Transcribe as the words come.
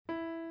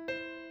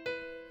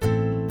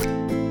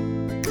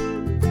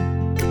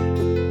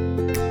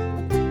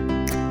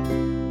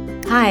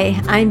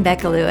Hi, I'm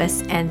Becca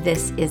Lewis, and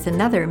this is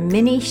another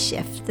mini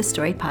Shift the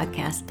Story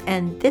podcast,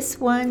 and this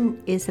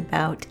one is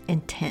about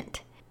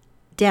intent.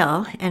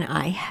 Dell and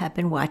I have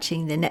been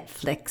watching the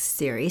Netflix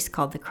series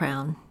called The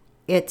Crown.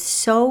 It's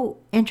so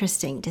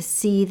interesting to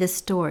see the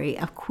story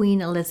of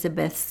Queen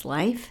Elizabeth's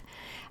life.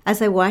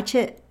 As I watch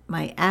it,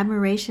 my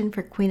admiration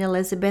for Queen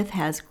Elizabeth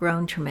has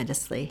grown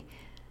tremendously.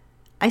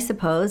 I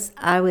suppose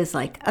I was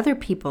like other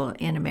people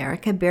in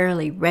America,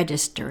 barely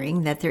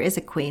registering that there is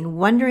a queen,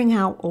 wondering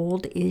how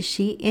old is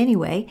she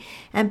anyway,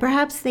 and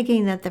perhaps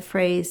thinking that the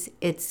phrase,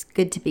 "it's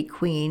good to be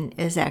queen,"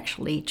 is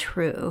actually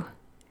true.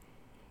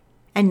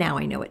 And now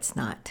I know it's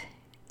not.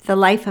 The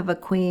life of a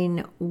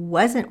queen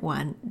wasn't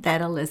one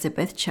that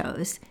Elizabeth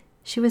chose.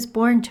 She was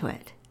born to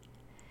it.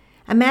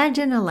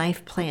 Imagine a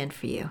life planned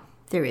for you.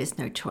 There is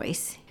no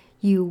choice.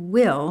 You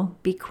will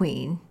be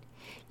queen.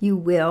 You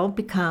will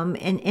become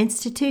an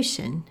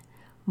institution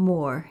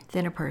more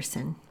than a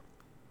person.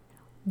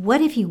 What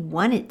if you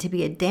wanted to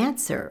be a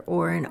dancer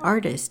or an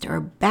artist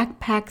or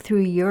backpack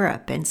through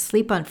Europe and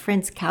sleep on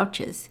friends'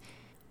 couches?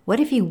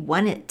 What if you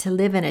wanted to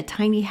live in a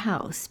tiny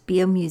house, be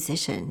a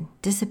musician,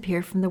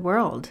 disappear from the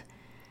world?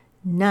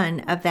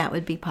 None of that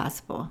would be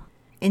possible.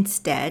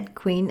 Instead,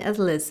 Queen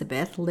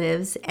Elizabeth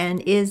lives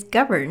and is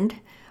governed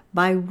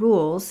by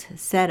rules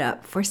set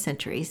up for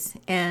centuries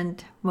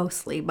and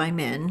mostly by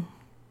men.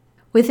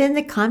 Within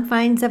the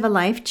confines of a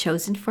life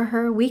chosen for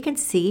her, we can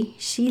see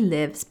she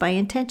lives by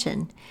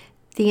intention.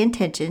 The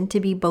intention to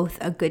be both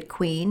a good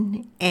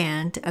queen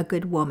and a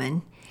good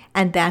woman.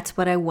 And that's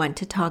what I want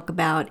to talk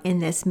about in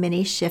this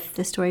mini Shift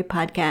the Story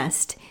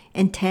podcast.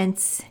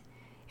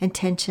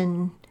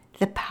 Intention,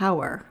 the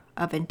power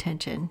of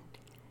intention.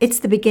 It's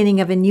the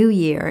beginning of a new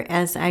year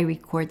as I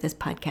record this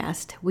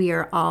podcast. We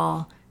are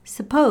all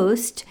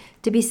supposed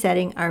to be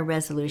setting our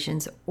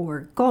resolutions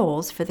or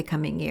goals for the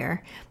coming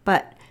year,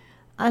 but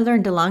I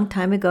learned a long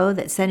time ago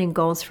that setting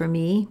goals for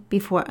me,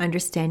 before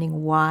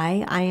understanding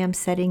why I am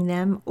setting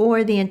them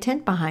or the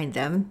intent behind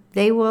them,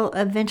 they will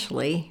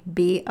eventually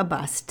be a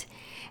bust.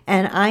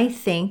 And I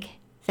think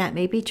that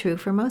may be true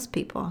for most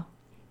people.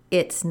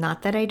 It's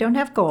not that I don't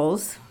have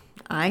goals.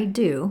 I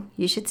do.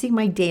 You should see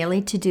my daily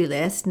to-do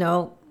list.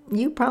 No,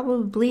 you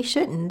probably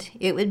shouldn't.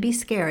 It would be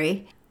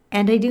scary.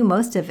 And I do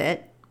most of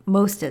it,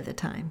 most of the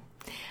time.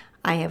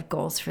 I have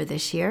goals for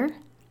this year.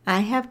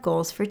 I have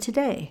goals for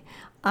today.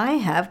 I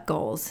have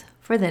goals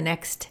for the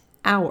next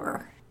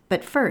hour.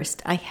 But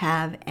first, I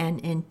have an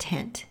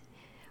intent.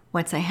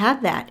 Once I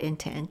have that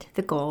intent,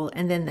 the goal,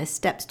 and then the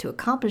steps to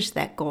accomplish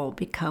that goal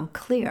become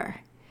clear.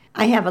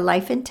 I have a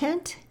life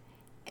intent,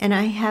 and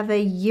I have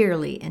a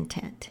yearly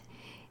intent.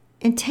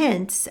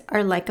 Intents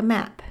are like a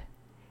map.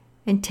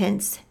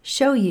 Intents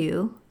show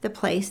you the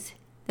place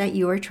that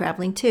you are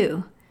traveling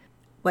to.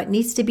 What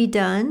needs to be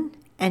done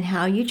and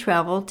how you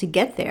travel to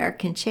get there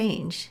can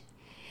change.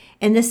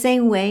 In the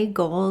same way,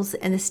 goals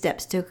and the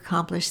steps to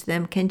accomplish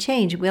them can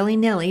change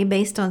willy-nilly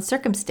based on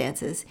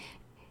circumstances.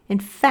 In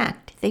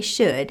fact, they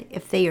should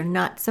if they are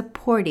not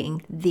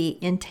supporting the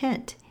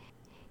intent,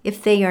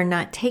 if they are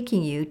not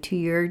taking you to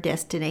your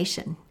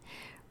destination.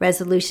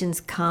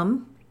 Resolutions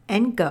come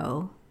and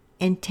go,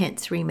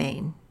 intents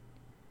remain.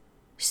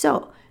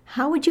 So,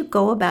 how would you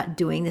go about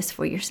doing this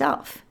for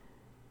yourself?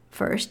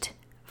 First,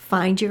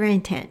 find your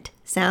intent.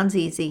 Sounds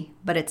easy,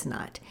 but it's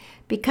not.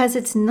 Because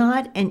it's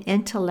not an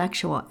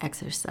intellectual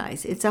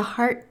exercise. It's a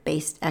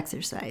heart-based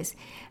exercise.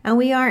 And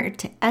we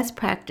aren't as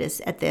practiced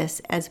at this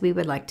as we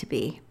would like to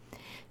be.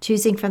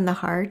 Choosing from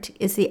the heart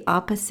is the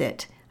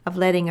opposite of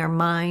letting our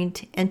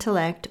mind,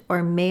 intellect,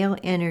 or male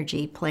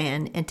energy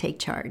plan and take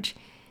charge.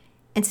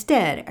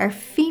 Instead, our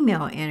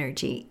female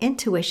energy,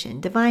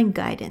 intuition, divine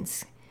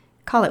guidance,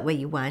 call it what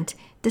you want,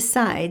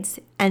 decides,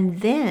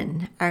 and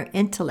then our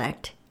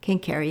intellect can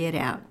carry it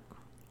out.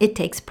 It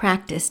takes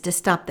practice to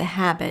stop the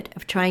habit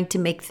of trying to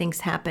make things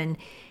happen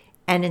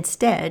and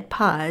instead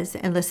pause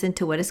and listen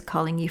to what is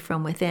calling you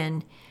from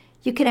within.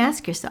 You can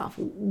ask yourself,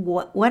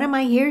 what am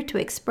I here to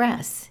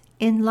express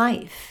in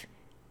life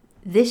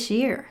this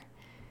year?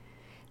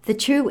 The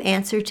true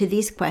answer to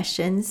these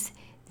questions,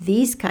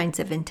 these kinds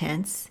of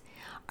intents,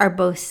 are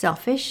both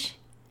selfish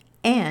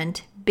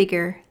and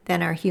bigger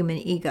than our human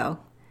ego.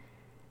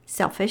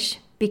 Selfish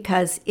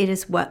because it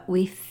is what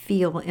we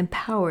feel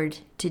empowered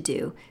to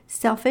do.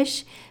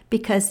 Selfish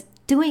because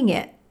doing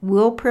it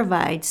will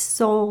provide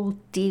soul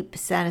deep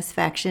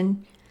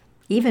satisfaction,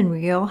 even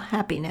real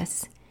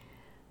happiness.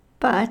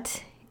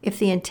 But if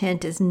the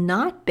intent is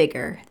not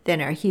bigger than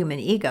our human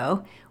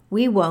ego,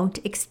 we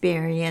won't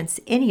experience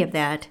any of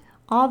that,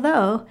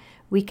 although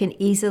we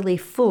can easily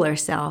fool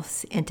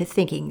ourselves into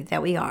thinking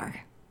that we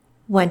are.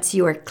 Once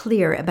you are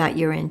clear about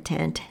your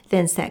intent,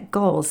 then set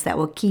goals that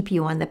will keep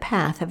you on the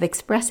path of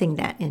expressing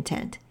that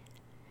intent.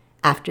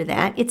 After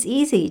that, it's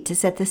easy to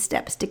set the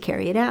steps to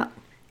carry it out.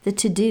 The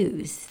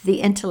to-dos,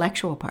 the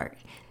intellectual part.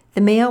 The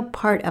male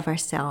part of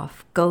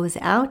ourself goes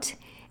out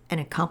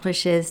and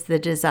accomplishes the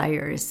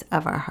desires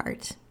of our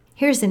heart.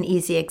 Here's an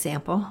easy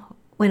example.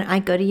 When I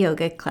go to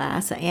yoga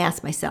class, I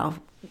ask myself,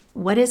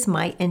 what is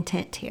my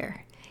intent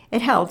here?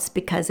 It helps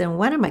because in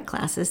one of my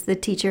classes, the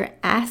teacher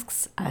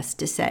asks us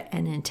to set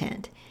an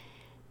intent.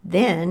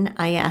 Then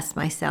I ask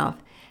myself,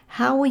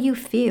 how will you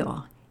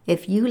feel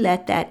if you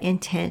let that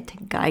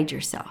intent guide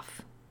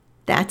yourself?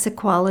 That's a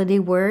quality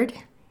word,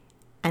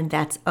 and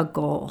that's a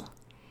goal.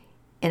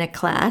 In a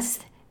class,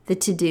 the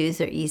to-dos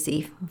are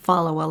easy,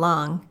 follow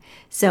along.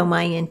 So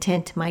my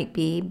intent might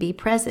be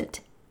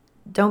present.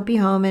 Don't be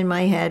home in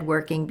my head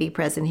working, be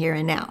present here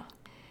and now.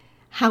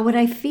 How would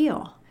I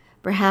feel?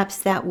 Perhaps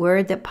that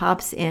word that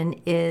pops in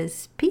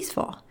is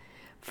peaceful.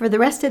 For the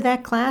rest of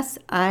that class,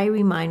 I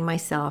remind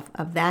myself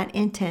of that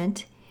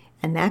intent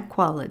and that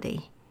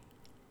quality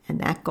and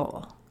that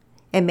goal.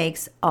 It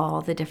makes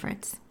all the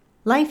difference.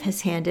 Life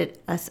has handed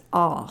us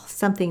all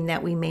something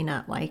that we may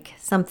not like.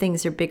 Some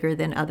things are bigger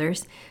than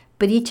others,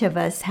 but each of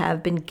us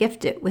have been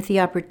gifted with the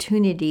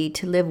opportunity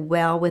to live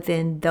well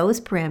within those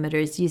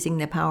parameters using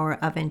the power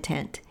of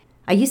intent.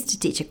 I used to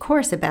teach a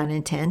course about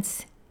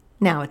intents.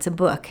 Now it's a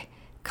book,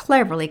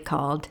 cleverly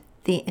called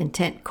The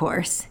Intent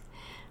Course,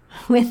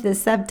 with the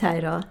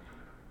subtitle,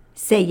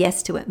 Say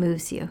Yes to What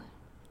Moves You.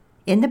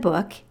 In the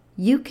book,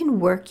 you can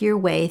work your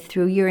way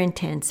through your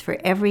intents for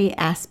every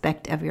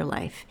aspect of your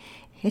life.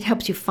 It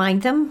helps you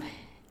find them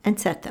and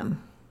set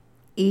them.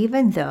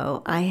 Even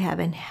though I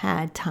haven't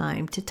had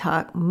time to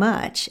talk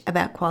much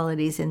about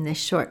qualities in this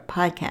short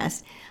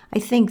podcast, I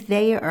think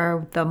they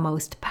are the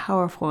most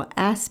powerful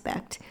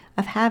aspect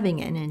of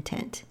having an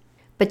intent.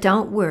 But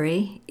don't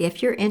worry,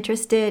 if you're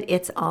interested,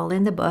 it's all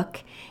in the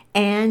book,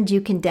 and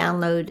you can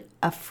download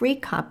a free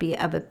copy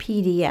of a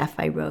PDF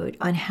I wrote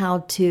on how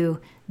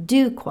to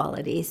do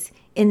qualities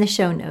in the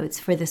show notes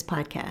for this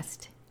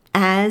podcast.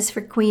 As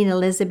for Queen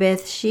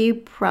Elizabeth, she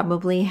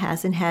probably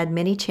hasn't had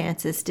many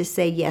chances to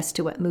say yes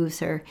to what moves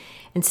her.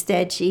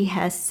 Instead, she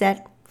has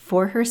set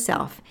for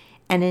herself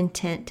an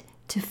intent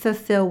to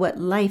fulfill what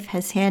life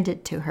has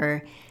handed to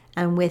her,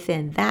 and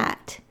within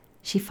that,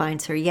 she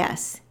finds her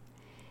yes.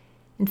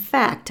 In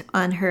fact,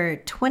 on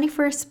her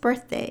 21st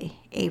birthday,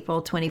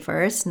 April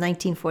 21st,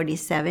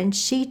 1947,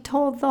 she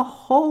told the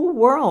whole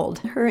world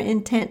her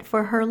intent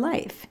for her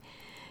life.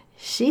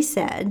 She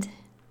said,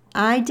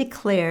 I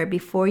declare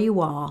before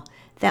you all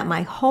that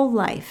my whole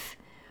life,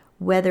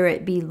 whether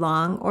it be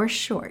long or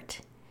short,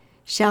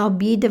 shall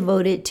be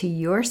devoted to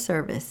your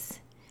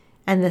service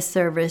and the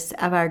service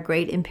of our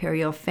great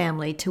imperial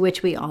family to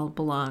which we all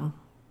belong.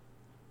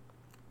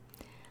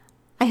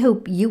 I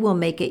hope you will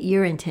make it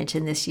your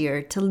intention this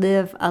year to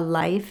live a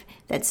life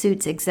that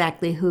suits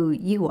exactly who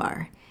you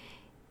are.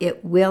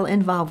 It will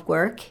involve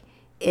work.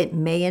 It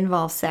may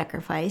involve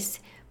sacrifice.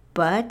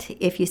 But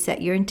if you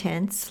set your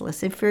intents,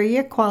 listen for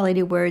your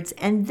quality words,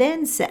 and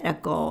then set a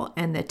goal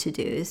and the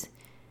to-dos,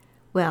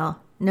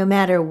 well, no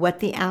matter what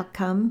the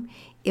outcome,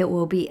 it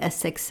will be a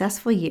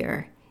successful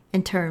year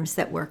in terms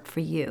that work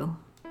for you.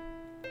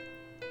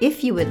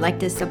 If you would like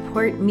to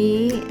support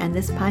me and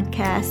this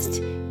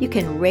podcast, you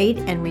can rate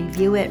and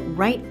review it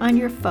right on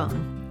your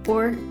phone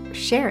or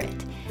share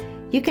it.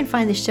 You can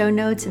find the show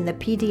notes in the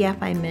PDF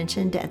I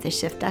mentioned at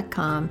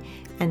theshift.com,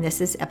 and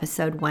this is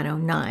episode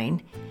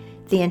 109.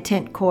 The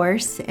Intent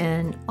Course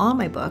and all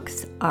my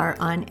books are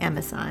on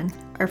Amazon,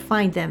 or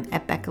find them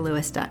at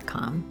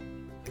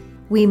beccalewis.com.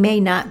 We may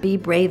not be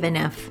brave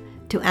enough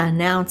to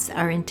announce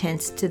our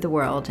intents to the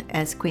world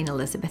as Queen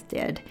Elizabeth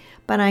did,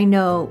 but I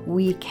know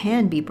we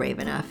can be brave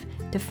enough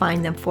to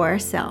find them for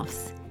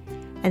ourselves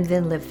and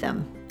then live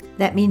them.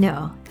 Let me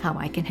know how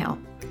I can help.